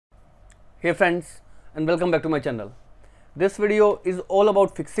Hey friends, and welcome back to my channel. This video is all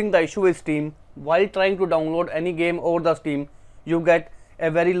about fixing the issue with Steam. While trying to download any game over the Steam, you get a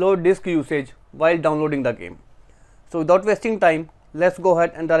very low disk usage while downloading the game. So without wasting time, let's go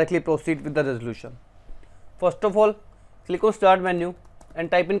ahead and directly proceed with the resolution. First of all, click on Start menu and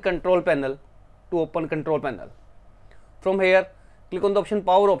type in Control Panel to open Control Panel. From here, click on the option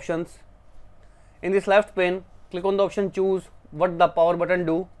Power Options. In this left pane, click on the option Choose what the power button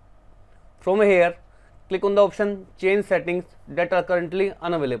do. From here, click on the option Change settings that are currently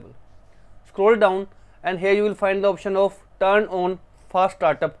unavailable. Scroll down and here you will find the option of Turn on Fast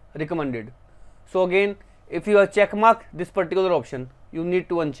Startup Recommended. So again, if you have check marked this particular option, you need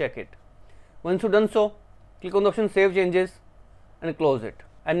to uncheck it. Once you done so, click on the option Save Changes and close it.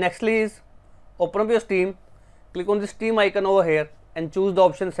 And nextly is open up your Steam, click on the Steam icon over here and choose the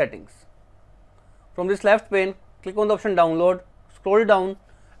option Settings. From this left pane, click on the option Download, scroll down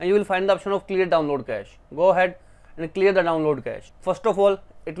and you will find the option of Clear Download Cache. Go ahead and clear the download cache. First of all,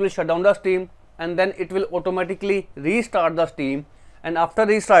 it will shut down the Steam and then it will automatically restart the Steam, and after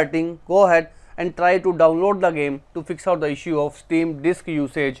restarting, go ahead and try to download the game to fix out the issue of Steam disk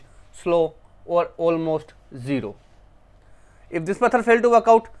usage slow or almost zero. If this method failed to work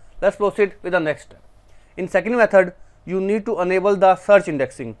out, let's proceed with the next step. In second method, you need to enable the search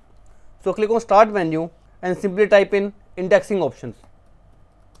indexing. So click on Start menu and simply type in Indexing Options.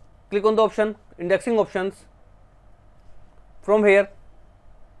 Click on the option Indexing Options. From here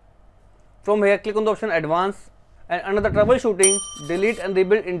click on the option Advanced, and under the troubleshooting, delete and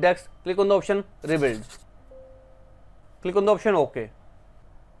rebuild index, click on the option Rebuild. Click on the option OK.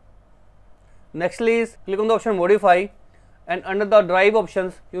 Nextly is click on the option Modify, and under the drive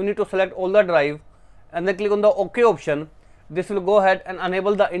options, you need to select all the drive and then click on the OK option. This will go ahead and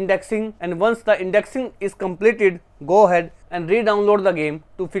enable the indexing, and once the indexing is completed, go ahead and re-download the game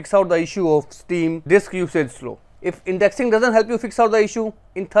to fix out the issue of Steam disk usage slow. If indexing doesn't help you fix out the issue,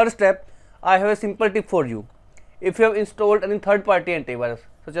 in third step, I have a simple tip for you. If you have installed any third-party antivirus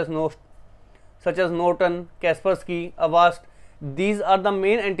such as Norton, Kaspersky, Avast, these are the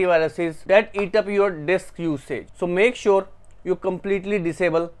main antiviruses that eat up your disk usage. So make sure you completely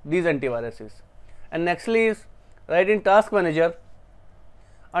disable these antiviruses. And nextly is right in Task Manager,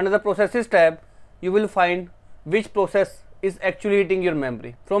 under the Processes tab, you will find which process is actually eating your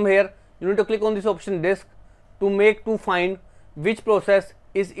memory. From here, you need to click on this option Disk to find which process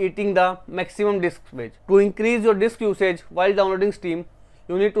is eating the maximum disk space. To increase your disk usage while downloading Steam,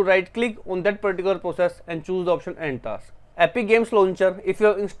 you need to right click on that particular process and choose the option End Task. Epic Games Launcher, if you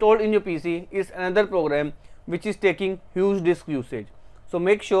have installed in your PC, is another program which is taking huge disk usage. So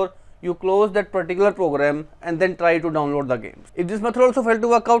make sure you close that particular program and then try to download the games. If this method also failed to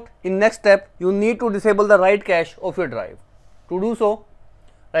work out, in next step, you need to disable the write cache of your drive. To do so,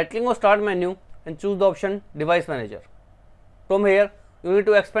 right click on Start menu and choose the option Device Manager. From here, you need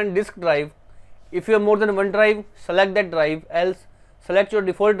to expand disk drive. If you have more than one drive, select that drive, else select your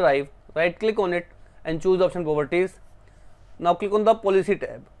default drive, right click on it and choose the option Properties. Now click on the Policy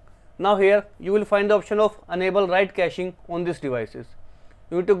tab. Now here you will find the option of Enable Write Caching on these devices.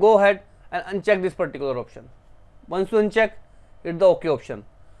 You need to go ahead and uncheck this particular option. Once you uncheck, hit the OK option.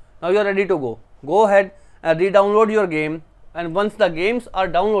 Now you are ready to go. Go ahead and re-download your game, and once the games are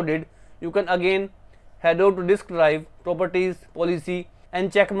downloaded, you can again head over to Disk Drive, Properties, Policy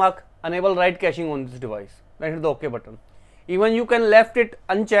and check mark Enable Write Caching on this device. Then hit the OK button. Even you can left it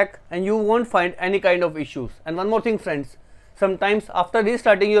unchecked and you won't find any kind of issues. And one more thing friends, sometimes after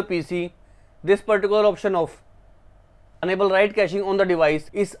restarting your PC, this particular option of Enable Write Caching on the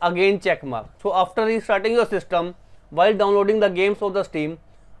device is again check mark. So after restarting your system, while downloading the games of the Steam,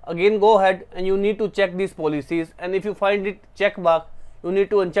 again go ahead and you need to check these policies, and if you find it check mark, you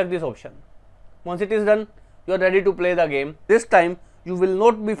need to uncheck this option. Once it is done, you are ready to play the game. This time you will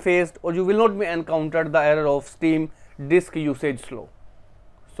not be faced or you will not be encountered the error of Steam disk usage slow.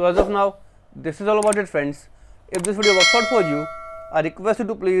 So as of now, this is all about it friends. If this video works out for you, I request you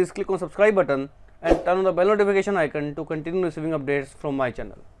to please click on subscribe button and turn on the bell notification icon to continue receiving updates from my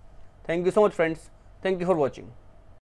channel. Thank you so much friends. Thank you for watching.